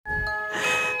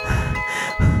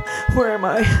Where am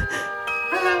I?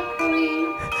 Hello,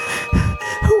 Kareem.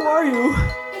 Who are you?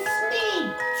 It's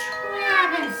me,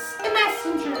 Travis, the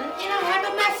messenger, and I have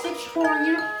a message for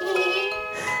you.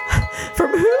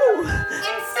 From who?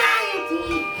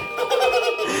 Anxiety.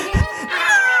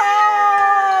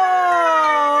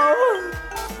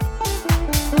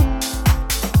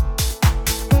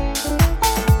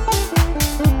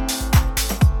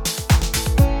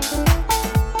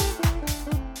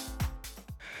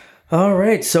 All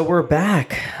right, so we're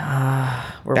back.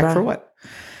 We're Back for what?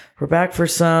 We're back for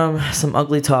some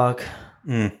ugly talk.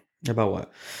 About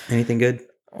what? Anything good?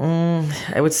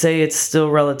 I would say it's still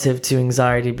relative to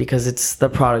anxiety because it's the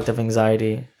product of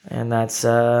anxiety, and that's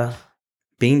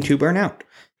Being too burnt out.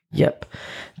 yep,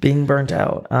 being burnt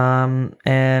out.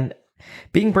 And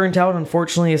being burnt out,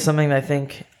 unfortunately, is something that I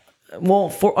think,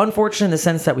 unfortunate in the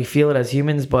sense that we feel it as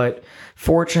humans, but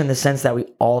fortunate in the sense that we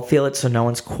all feel it, so no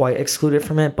one's quite excluded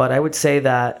from it. But I would say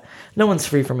that no one's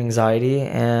free from anxiety,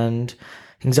 and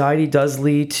anxiety does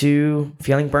lead to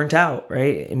feeling burnt out,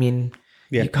 right? I mean,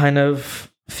 Yeah. you kind of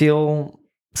feel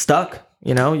stuck,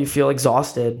 you feel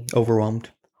exhausted, Overwhelmed.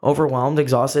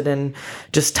 exhausted, and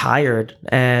just tired.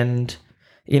 And,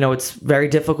 it's very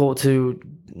difficult to,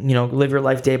 live your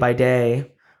life day by day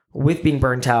with being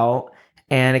burnt out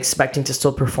and expecting to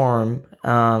still perform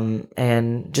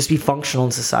and just be functional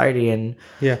in society. And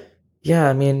Yeah.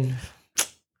 I mean,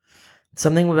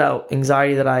 something about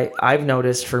anxiety that I've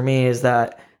noticed for me is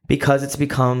that because it's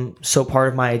become so part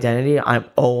of my identity, I'm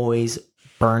always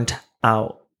burnt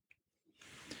out.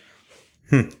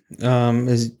 Do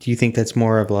you think that's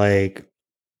more of like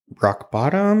rock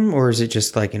bottom, or is it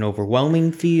just like an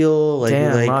overwhelming feel? Like,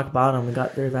 Damn, rock bottom. We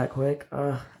got there that quick.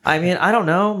 I mean, I don't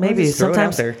know. Maybe just throw it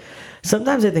out there.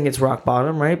 Sometimes I think it's rock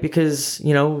bottom, right? Because,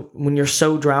 when you're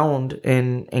so drowned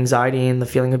in anxiety and the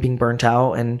feeling of being burnt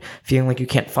out and feeling like you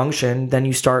can't function, then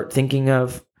you start thinking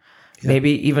of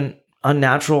maybe even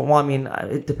unnatural. Well, I mean,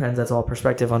 it depends. That's all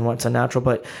perspective on what's unnatural,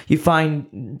 but you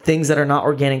find things that are not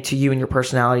organic to you and your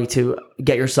personality to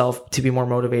get yourself to be more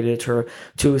motivated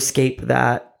to escape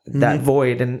that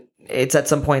void. And it's at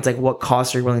some point, it's like, what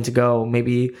costs are you willing to go?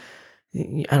 Maybe,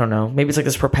 I don't know. Maybe it's like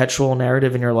this perpetual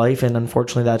narrative in your life, and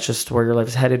unfortunately, that's just where your life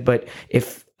is headed. But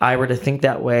if I were to think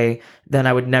that way, then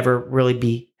I would never really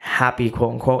be happy,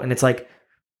 quote unquote. And it's like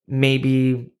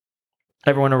maybe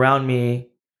everyone around me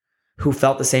who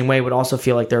felt the same way would also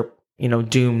feel like they're,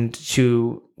 doomed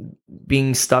to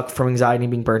being stuck from anxiety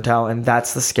and being burnt out, and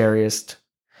that's the scariest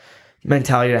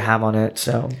mentality to have on it.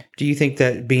 So, Do you think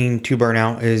that being too burnt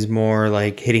out is more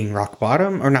like hitting rock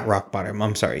bottom, or not rock bottom?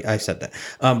 I'm sorry, I said that.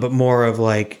 But more of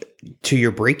like to your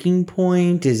breaking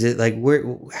point. Is it like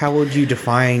how would you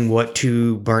define what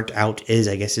too burnt out is?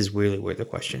 I guess is really where the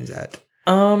question is at.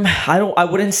 I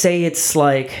wouldn't say it's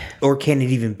like, Or can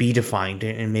it even be defined?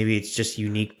 And maybe it's just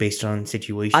unique based on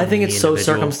situation. I think and it's the so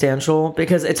individual. circumstantial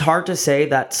because it's hard to say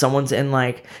that someone's in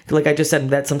like I just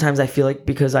said, that sometimes I feel like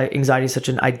because anxiety is such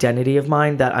an identity of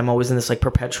mine that I'm always in this like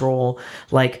perpetual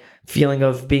like feeling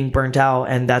of being burnt out,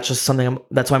 and that's just something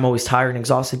that's why I'm always tired and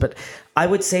exhausted. But I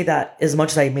would say that as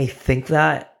much as I may think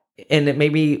that, and it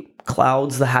maybe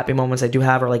clouds the happy moments I do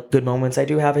have, or like good moments I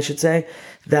do have, I should say,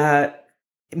 that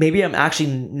maybe I'm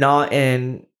actually not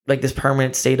in like this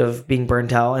permanent state of being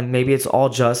burnt out, and maybe it's all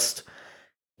just,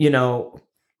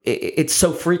 it's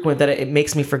so frequent that it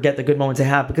makes me forget the good moments I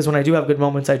have. Because when I do have good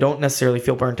moments, I don't necessarily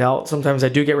feel burnt out. Sometimes I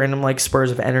do get random like spurs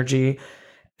of energy,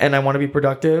 and I want to be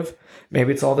productive.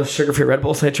 Maybe it's all the sugar-free Red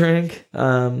Bulls I drink.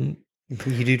 You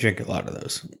do drink a lot of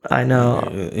those. I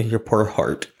know. Your poor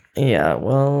heart. Yeah,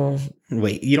 well,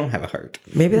 Wait, you don't have a heart.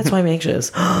 maybe that's why I'm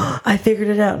anxious. I figured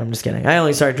it out. I'm just kidding. I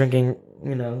only started drinking,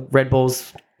 Red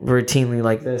Bulls routinely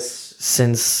like this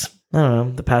since, I don't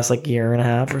know, the past like year and a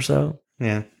half or so.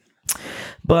 Yeah.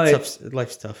 But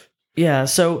Life's tough. yeah,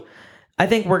 so I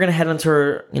think we're gonna head into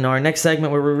our next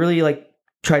segment where we really like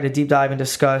try to deep dive and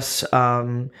discuss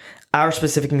our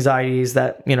specific anxieties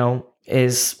that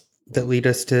is That lead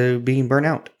us to being burnt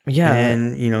out. Yeah.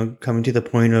 And, coming to the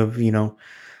point of,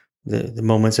 the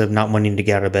moments of not wanting to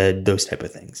get out of bed, those type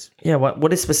of things.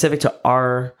 what is specific to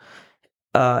our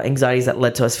anxieties that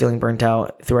led to us feeling burnt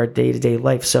out through our day-to-day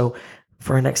life. So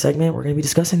for our next segment, we're gonna be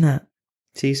discussing that.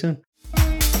 See you soon.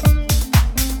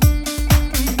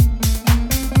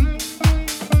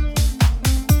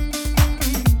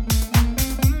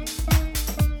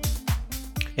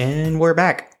 And we're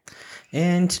back.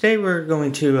 And today we're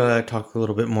going to talk a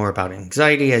little bit more about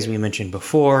anxiety, as we mentioned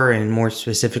before, and more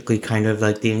specifically kind of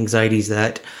like the anxieties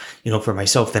that, for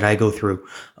myself that I go through.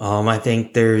 I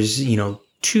think there's,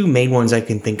 two main ones I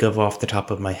can think of off the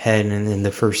top of my head. And then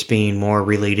the first being more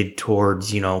related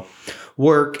towards,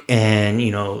 work and,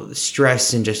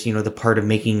 stress and just, the part of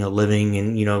making a living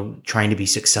and, trying to be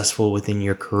successful within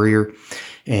your career.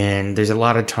 And there's a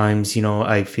lot of times,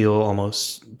 I feel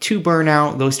almost too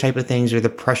burnout, those type of things, or the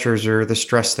pressures or the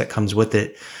stress that comes with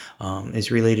it,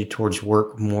 is related towards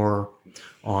work more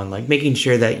on like making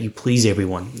sure that you please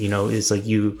everyone. It's like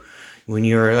when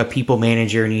you're a people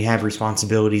manager and you have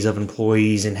responsibilities of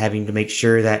employees and having to make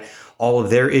sure that all of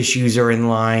their issues are in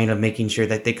line, of making sure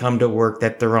that they come to work,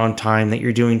 that they're on time, that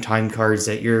you're doing time cards,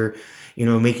 that you're,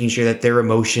 making sure that their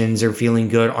emotions are feeling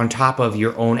good on top of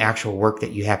your own actual work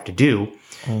that you have to do,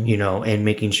 and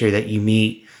making sure that you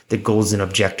meet the goals and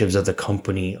objectives of the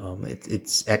company.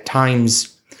 It's at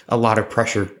times a lot of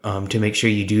pressure to make sure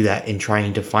you do that and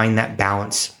trying to find that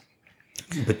balance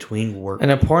between work. An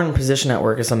important position at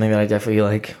work is something that I definitely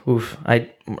like.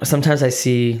 Sometimes I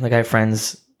see, like, I have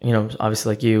friends,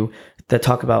 obviously like you, that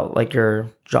talk about like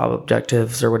your job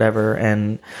objectives or whatever,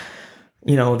 and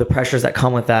the pressures that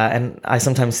come with that. And I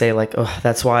sometimes say like, oh,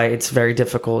 that's why it's very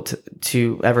difficult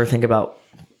to ever think about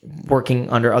working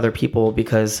under other people,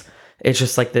 because it's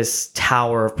just like this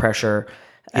tower of pressure.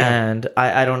 Yeah. And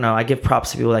I don't know. I give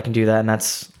props to people that can do that, and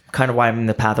that's kind of why I'm in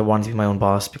the path of wanting to be my own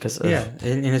boss, because of,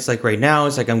 and it's like right now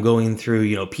it's like I'm going through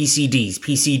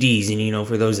PCDs, and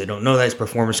for those that don't know, that's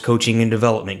performance coaching and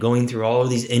development, going through all of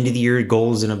these end of the year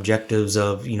goals and objectives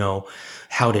of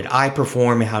how did I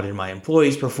perform and how did my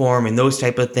employees perform and those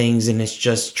type of things. And it's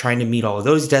just trying to meet all of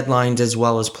those deadlines as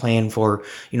well as plan for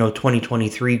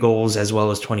 2023 goals as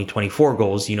well as 2024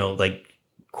 goals. Like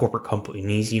corporate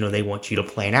companies, they want you to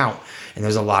plan out, and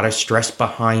there's a lot of stress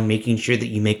behind making sure that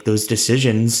you make those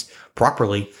decisions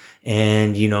properly,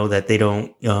 and that they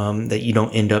don't that you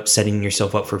don't end up setting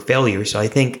yourself up for failure. So I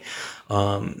think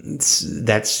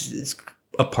that's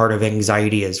a part of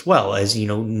anxiety, as well as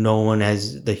no one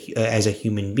as a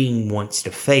human being wants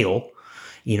to fail.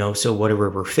 So whatever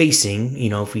we're facing,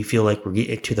 if we feel like we're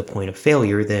getting to the point of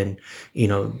failure, then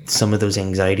some of those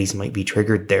anxieties might be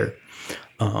triggered there.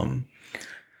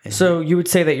 So you would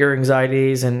say that your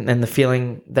anxieties and the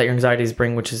feeling that your anxieties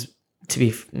bring, which is to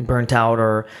be burnt out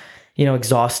or,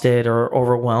 exhausted or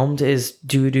overwhelmed, is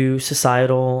due to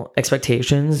societal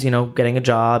expectations, getting a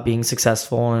job, being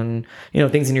successful, and,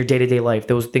 things in your day-to-day life.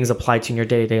 Those things apply to in your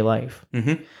day-to-day life.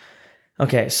 Mm-hmm.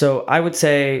 Okay. So I would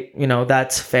say,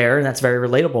 that's fair, and that's very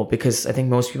relatable, because I think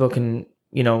most people can,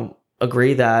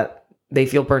 agree that they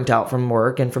feel burnt out from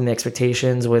work and from the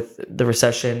expectations with the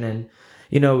recession, and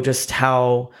just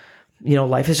how,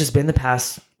 life has just been the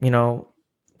past,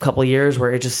 couple of years,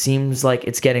 where it just seems like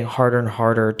it's getting harder and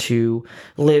harder to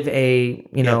live a,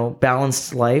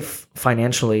 balanced life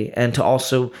financially, and to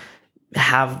also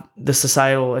have the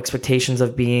societal expectations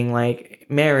of being like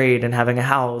married and having a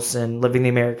house and living the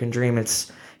American dream.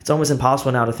 It's almost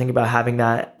impossible now to think about having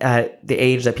that at the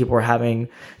age that people are having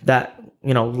that,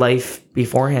 life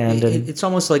beforehand. And it's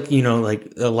almost like,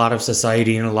 like a lot of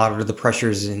society and a lot of the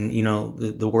pressures in,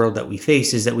 the world that we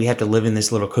face is that we have to live in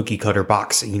this little cookie cutter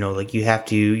box. Like you have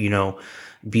to,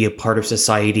 be a part of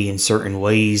society in certain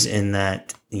ways, and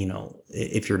that,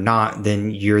 if you're not, then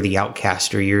you're the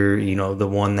outcast, or you're, the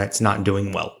one that's not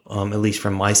doing well. At least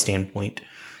from my standpoint,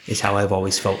 is how I've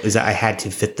always felt, is that I had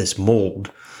to fit this mold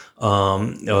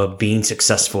of being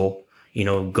successful,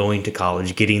 going to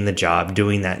college, getting the job,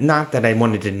 doing that. Not that I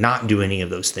wanted to not do any of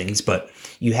those things, but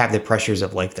you have the pressures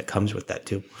of life that comes with that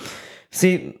too.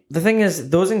 See, the thing is,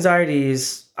 those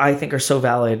anxieties I think are so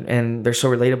valid and they're so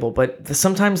relatable, but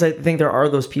sometimes I think there are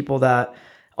those people that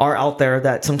are out there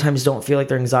that sometimes don't feel like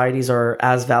their anxieties are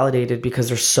as validated, because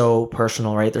they're so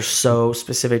personal, right? They're so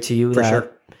specific to you. For sure.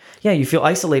 Yeah, you feel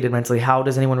isolated mentally. How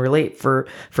does anyone relate? For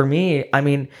me, I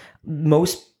mean,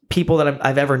 most people that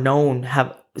I've ever known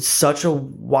have such a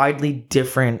widely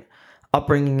different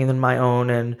upbringing than my own,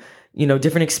 and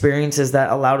different experiences that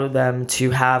allowed them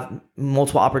to have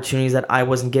multiple opportunities that I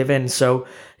wasn't given. So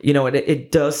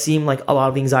it does seem like a lot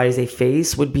of the anxieties they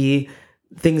face would be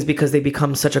things because they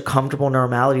become such a comfortable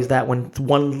normalities that when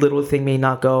one little thing may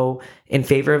not go in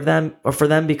favor of them or for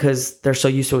them, because they're so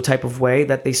used to a type of way,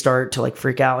 that they start to like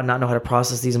freak out and not know how to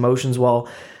process these emotions. Well,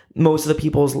 most of the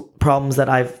people's problems that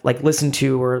I've like listened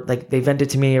to, or like they vented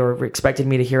to me or expected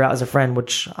me to hear out as a friend,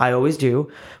 which I always do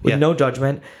with no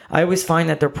judgment, I always find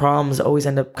that their problems always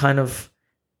end up kind of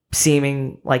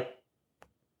seeming like,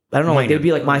 I don't know, like they'd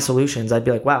be like my solutions. I'd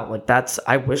be like, wow, like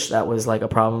I wish that was like a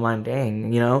problem. I'm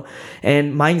dang,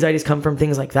 and my anxieties come from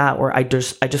things like that, where I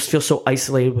just feel so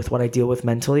isolated with what I deal with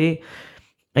mentally.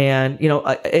 And,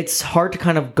 it's hard to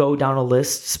kind of go down a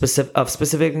list of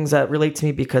specific things that relate to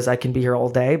me, because I can be here all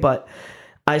day, but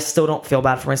I still don't feel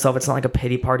bad for myself. It's not like a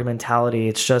pity party mentality.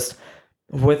 It's just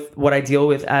with what I deal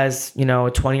with as, you know,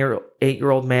 a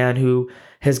 28-year-old man who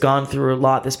has gone through a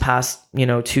lot this past, you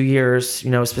know, 2 years, you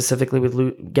know, specifically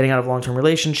with getting out of a long-term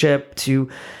relationship to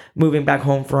moving back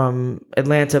home from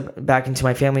Atlanta back into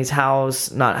my family's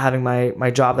house, not having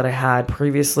my job that I had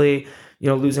previously, you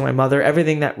know, losing my mother,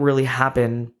 everything that really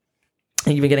happened,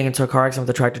 and even getting into a car accident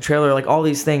with a tractor trailer, like all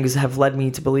these things have led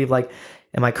me to believe, like,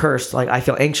 am I cursed? Like, I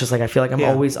feel anxious. Like, I feel like I'm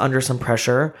always under some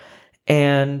pressure.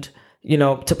 And, you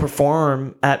know, to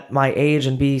perform at my age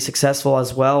and be successful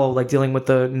as well, like dealing with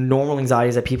the normal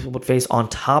anxieties that people would face on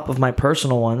top of my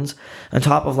personal ones, on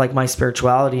top of like my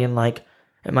spirituality and like,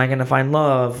 am I going to find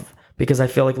love? Because I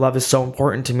feel like love is so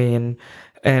important to me,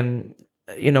 and,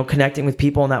 you know, connecting with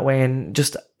people in that way, and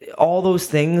just all those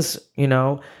things, you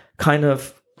know, kind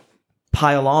of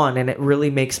pile on, and it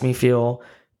really makes me feel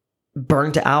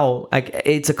burnt out. Like,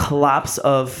 it's a collapse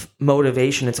of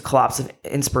motivation. It's a collapse of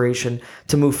inspiration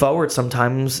to move forward.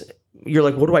 Sometimes you're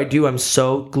like, what do I do? I'm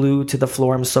so glued to the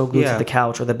floor. I'm so glued to the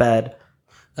couch or the bed.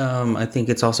 I think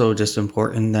it's also just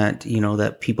important that, you know,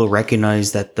 that people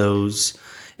recognize that those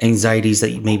anxieties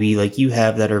that maybe like you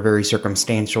have that are very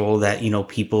circumstantial, that, you know,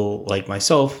 people like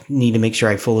myself need to make sure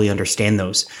I fully understand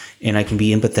those, and I can be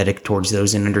empathetic towards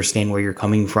those and understand where you're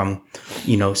coming from,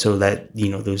 you know, so that, you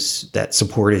know, that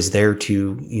support is there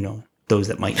to, you know, those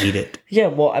that might need it. Yeah.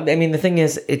 Well, I mean, the thing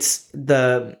is, it's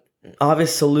the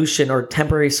obvious solution or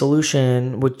temporary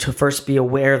solution would to first be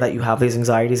aware that you have these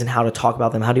anxieties and how to talk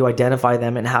about them. How do you identify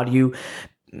them, and how do you,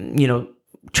 you know,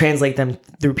 translate them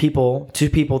through people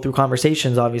through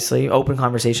conversations, obviously open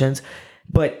conversations.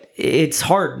 But it's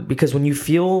hard because when you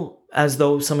feel as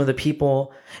though some of the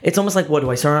people, it's almost like, what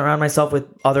do I surround myself with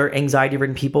other anxiety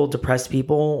ridden people, depressed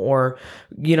people, or,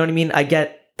 you know what I mean? I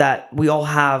get that we all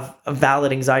have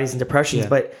valid anxieties and depressions,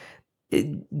 but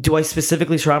do I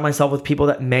specifically surround myself with people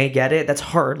that may get it? That's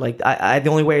hard. Like, I the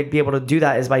only way I'd be able to do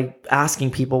that is by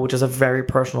asking people, which is a very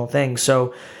personal thing.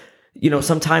 So, you know,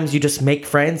 sometimes you just make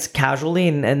friends casually,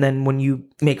 and then when you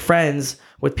make friends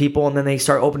with people and then they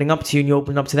start opening up to you and you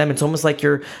open up to them, it's almost like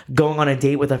you're going on a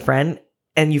date with a friend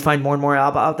and you find more and more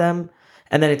out about them.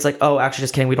 And then it's like, oh, actually,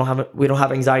 just kidding. We don't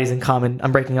have anxieties in common.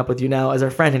 I'm breaking up with you now as our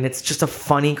friend. And it's just a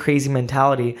funny, crazy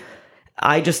mentality.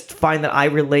 I just find that I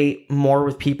relate more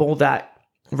with people that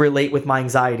relate with my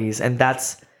anxieties. And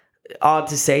that's odd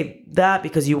to say that,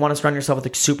 because you want to surround yourself with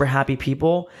like super happy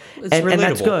people, and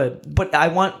that's good. But I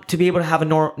want to be able to have a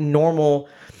normal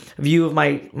view of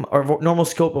normal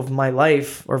scope of my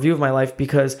life, or view of my life,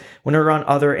 because when you're around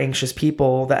other anxious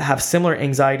people that have similar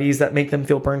anxieties that make them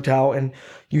feel burnt out, and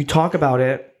you talk about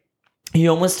it, you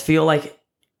almost feel like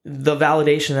the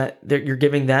validation that you're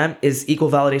giving them is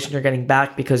equal validation you're getting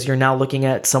back, because you're now looking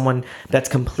at someone that's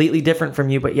completely different from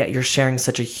you, but yet you're sharing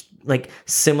such a like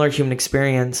similar human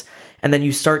experience. And then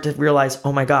you start to realize,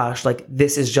 oh my gosh, like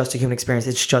this is just a human experience.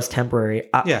 It's just temporary.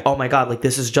 Oh my God, like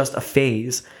this is just a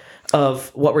phase of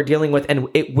what we're dealing with, and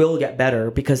it will get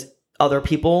better because other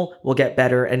people will get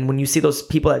better. And when you see those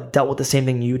people that dealt with the same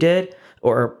thing you did,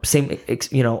 or same,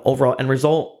 you know, overall end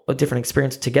result, a different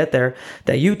experience to get there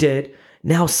that you did,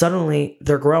 now suddenly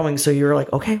they're growing. So you're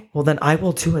like, okay, well then I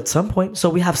will too at some point. So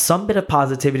we have some bit of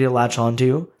positivity to latch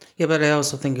onto. Yeah, but I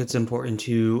also think it's important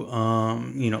to,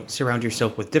 you know, surround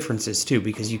yourself with differences too,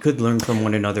 because you could learn from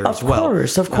one another as well.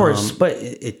 Of course. But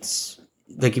it's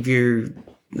like, if you're,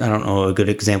 I don't know, a good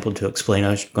example to explain.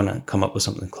 I was going to come up with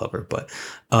something clever, but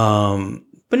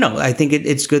no, I think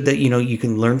it's good that, you know, you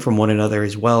can learn from one another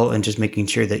as well, and just making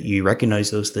sure that you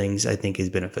recognize those things, I think, is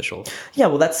beneficial. Yeah,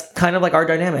 well, that's kind of like our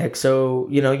dynamic. So,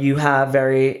 you know, you have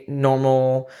very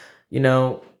normal, you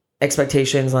know,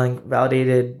 expectations, like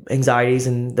validated anxieties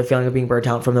and the feeling of being burnt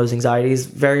out from those anxieties,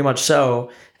 very much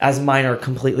so, as mine are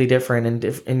completely different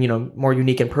and you know, more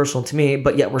unique and personal to me,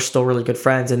 but yet we're still really good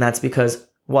friends. And that's because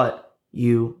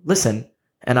you listen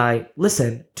and I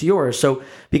listen to yours. So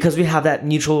because we have that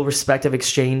mutual respect of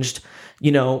exchanged,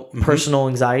 you know, personal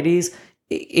anxieties,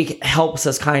 it helps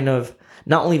us kind of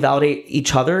not only validate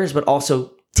each other's, but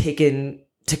also take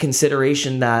into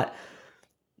consideration that,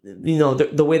 you know,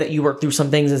 the way that you work through some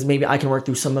things is maybe I can work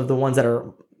through some of the ones that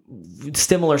are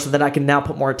similar, so that I can now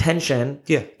put more attention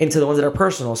into the ones that are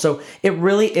personal. So it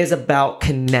really is about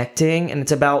connecting, and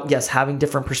it's about, yes, having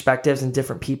different perspectives and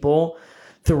different people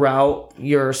throughout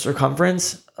your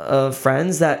circumference of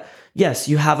friends, that yes,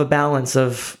 you have a balance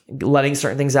of letting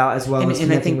certain things out as well as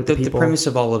connecting with the people. The premise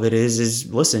of all of it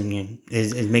is listening,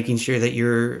 is making sure that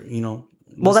you're, you know,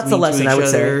 Well, that's the lesson, I would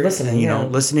say. Listening, and, yeah.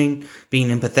 listening, being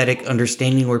empathetic,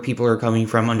 understanding where people are coming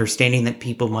from, understanding that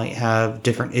people might have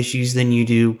different issues than you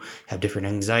do, have different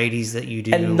anxieties that you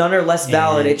do, and none are less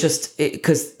valid. Just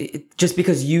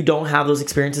because you don't have those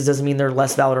experiences doesn't mean they're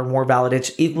less valid or more valid.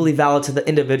 It's equally valid to the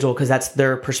individual because that's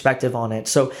their perspective on it.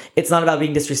 So it's not about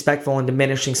being disrespectful and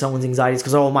diminishing someone's anxieties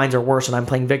because, oh, mine are worse and I'm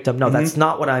playing victim. No, that's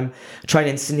not what I'm trying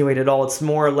to insinuate at all. It's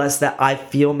more or less that I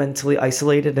feel mentally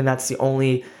isolated, and that's the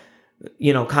only,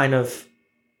 kind of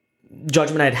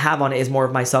judgment I'd have on it is more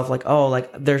of myself. Like, oh,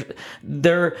 like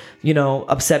they're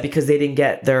upset because they didn't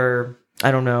get their,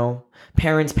 I don't know,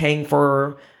 parents paying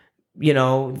for,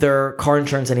 their car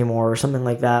insurance anymore or something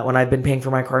like that. When I've been paying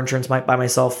for my car insurance by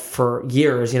myself for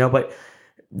years, but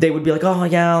they would be like, oh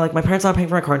yeah, like my parents not paying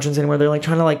for my car insurance anymore. They're like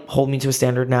trying to like hold me to a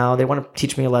standard now. They want to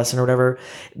teach me a lesson or whatever.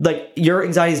 Like your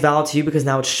anxiety is valid to you because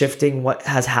now it's shifting what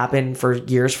has happened for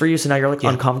years for you. So now you're like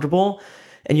uncomfortable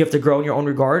and you have to grow in your own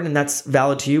regard, and that's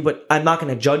valid to you. But I'm not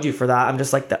going to judge you for that. I'm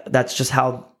just like, that's just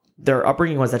how their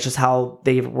upbringing was. That's just how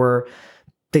they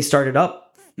started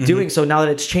up doing. So now that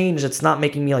it's changed, it's not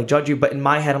making me like judge you. But in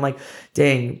my head, I'm like,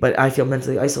 dang, but I feel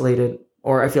mentally isolated.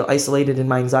 Or I feel isolated in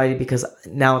my anxiety because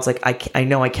now it's like I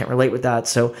know I can't relate with that.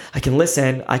 So I can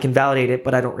listen, I can validate it,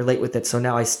 but I don't relate with it. So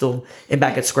now I still am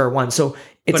back at square one. So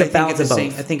it's a balance of both.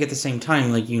 I think at the same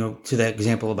time, like, to that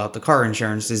example about the car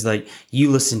insurance is like you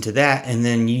listen to that and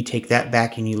then you take that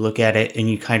back and you look at it and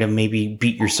you kind of maybe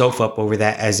beat yourself up over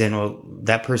that, as in, well,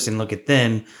 that person, look at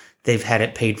them. They've had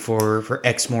it paid for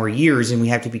X more years, and we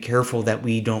have to be careful that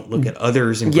we don't look at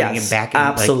others and bring it back and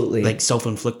absolutely. like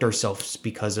self-inflict ourselves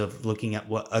because of looking at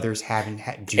what others have and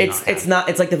do not have.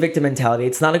 It's like the victim mentality.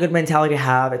 It's not a good mentality to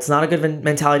have. It's not a good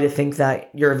mentality to think that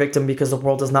you're a victim because the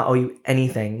world does not owe you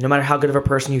anything. No matter how good of a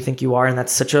person you think you are, and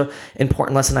that's such a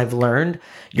important lesson I've learned.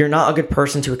 You're not a good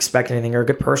person to expect anything. You're a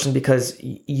good person because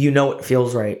you know it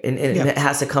feels right, and it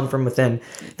has to come from within,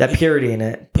 that purity in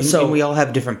it. And we all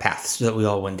have different paths that we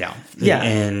all went down. Yeah.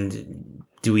 And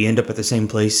do we end up at the same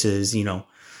place as, the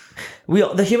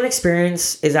human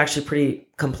experience is actually pretty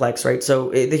complex, right? So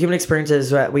the human experience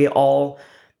is that we all,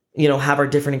 have our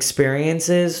different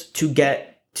experiences to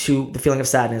get to the feeling of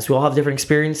sadness. We all have different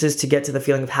experiences to get to the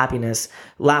feeling of happiness,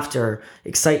 laughter,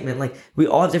 excitement. Like we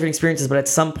all have different experiences, but at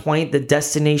some point the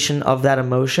destination of that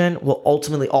emotion will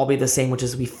ultimately all be the same, which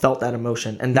is we felt that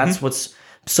emotion. And that's what's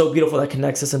so beautiful that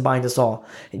connects us and binds us all.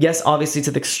 Yes, obviously to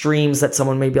the extremes that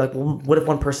someone may be like, well, what if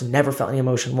one person never felt any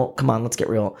emotion? Well, come on, let's get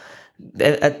real.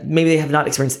 Maybe they have not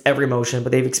experienced every emotion,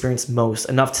 but they've experienced most,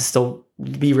 enough to still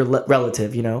be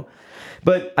relative,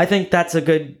 But I think that's a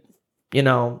good,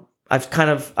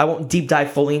 I won't deep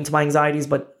dive fully into my anxieties,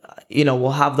 but,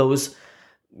 we'll have those,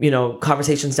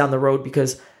 conversations down the road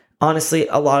because honestly,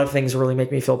 a lot of things really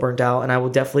make me feel burnt out, and I will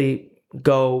definitely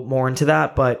go more into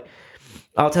that. But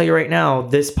I'll tell you right now,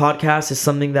 this podcast is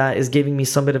something that is giving me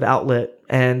some bit of outlet.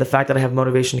 And the fact that I have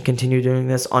motivation to continue doing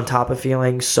this on top of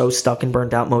feeling so stuck and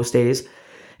burnt out most days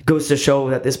goes to show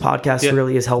that this podcast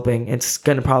really is helping. It's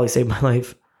going to probably save my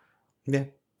life. Yeah.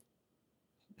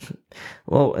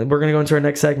 Well, we're going to go into our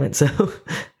next segment. So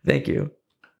thank you.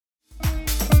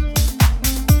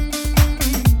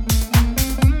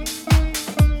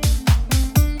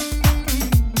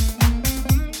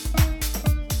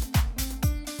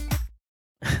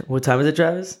 What time is it,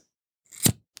 Travis?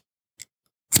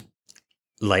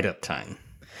 Light up time.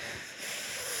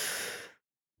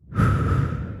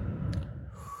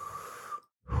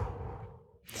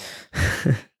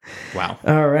 Wow.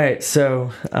 All right.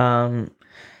 So, all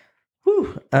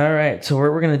right. So what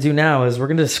we're going to do now is we're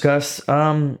going to discuss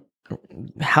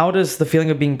how does the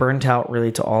feeling of being burnt out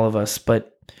relate to all of us,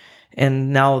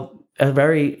 and now a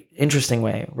very interesting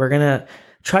way. We're going to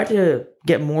try to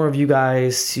get more of you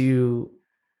guys to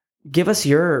give us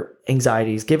your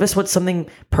anxieties. Give us what's something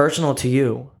personal to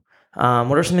you.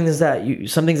 What are some things that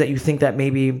you think that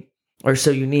maybe are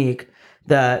so unique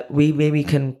that we maybe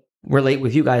can relate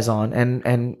with you guys on,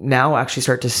 and now actually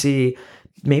start to see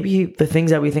maybe the things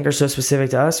that we think are so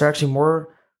specific to us are actually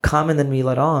more common than we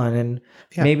let on, and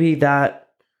maybe that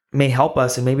may help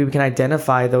us, and maybe we can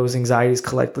identify those anxieties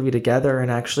collectively together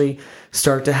and actually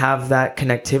start to have that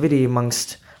connectivity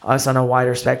amongst us on a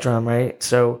wider spectrum, right?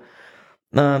 So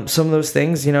some of those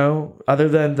things, other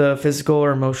than the physical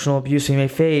or emotional abuse we may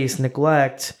face,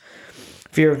 neglect,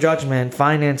 fear of judgment,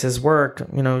 finances, work,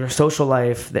 your social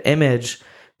life, the image,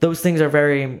 those things are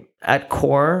very at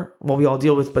core what we all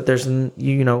deal with, but there's,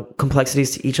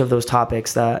 complexities to each of those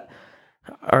topics that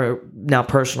are now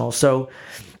personal. So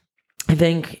I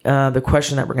think the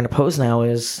question that we're going to pose now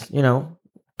is,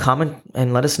 comment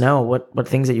and let us know what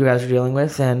things that you guys are dealing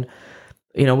with, and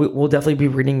we'll definitely be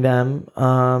reading them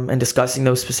and discussing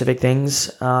those specific things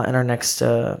in our next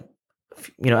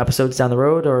episodes down the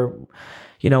road, or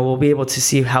we'll be able to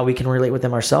see how we can relate with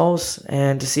them ourselves,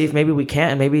 and to see if maybe we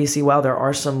can't, and maybe see, wow, there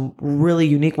are some really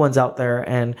unique ones out there,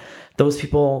 and those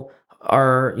people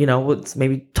are, let's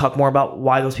maybe talk more about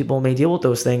why those people may deal with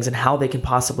those things and how they can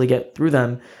possibly get through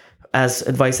them as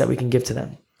advice that we can give to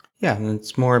them. Yeah, and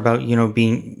it's more about,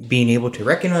 being able to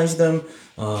recognize them,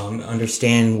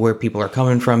 understand where people are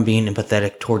coming from, being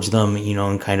empathetic towards them,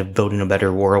 and kind of building a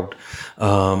better world,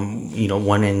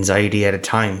 one anxiety at a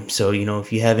time. So,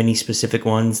 if you have any specific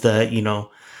ones that,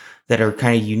 that are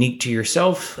kind of unique to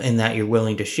yourself and that you're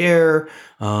willing to share,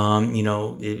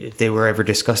 if they were ever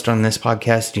discussed on this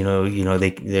podcast,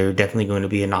 they're definitely going to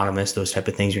be anonymous, those type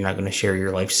of things. You're not going to share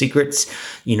your life secrets,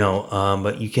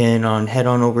 but you can head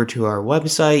on over to our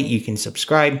website. You can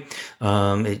subscribe.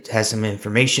 It has some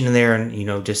information in there,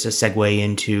 and, just a segue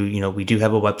into, we do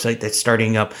have a website that's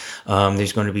starting up.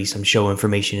 There's going to be some show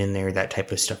information in there, that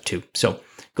type of stuff too. So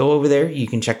go over there. You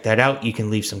can check that out. You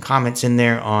can leave some comments in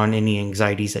there on any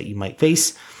anxieties that you might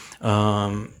face,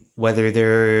 whether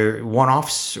they're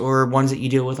one-offs or ones that you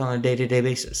deal with on a day-to-day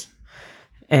basis.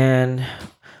 And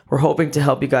we're hoping to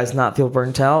help you guys not feel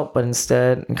burnt out, but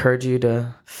instead encourage you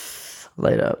to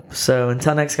light up. So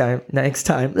until next time,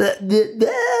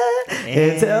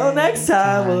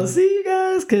 we'll see you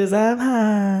guys, because I'm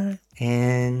high.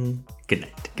 And good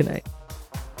night. Good night.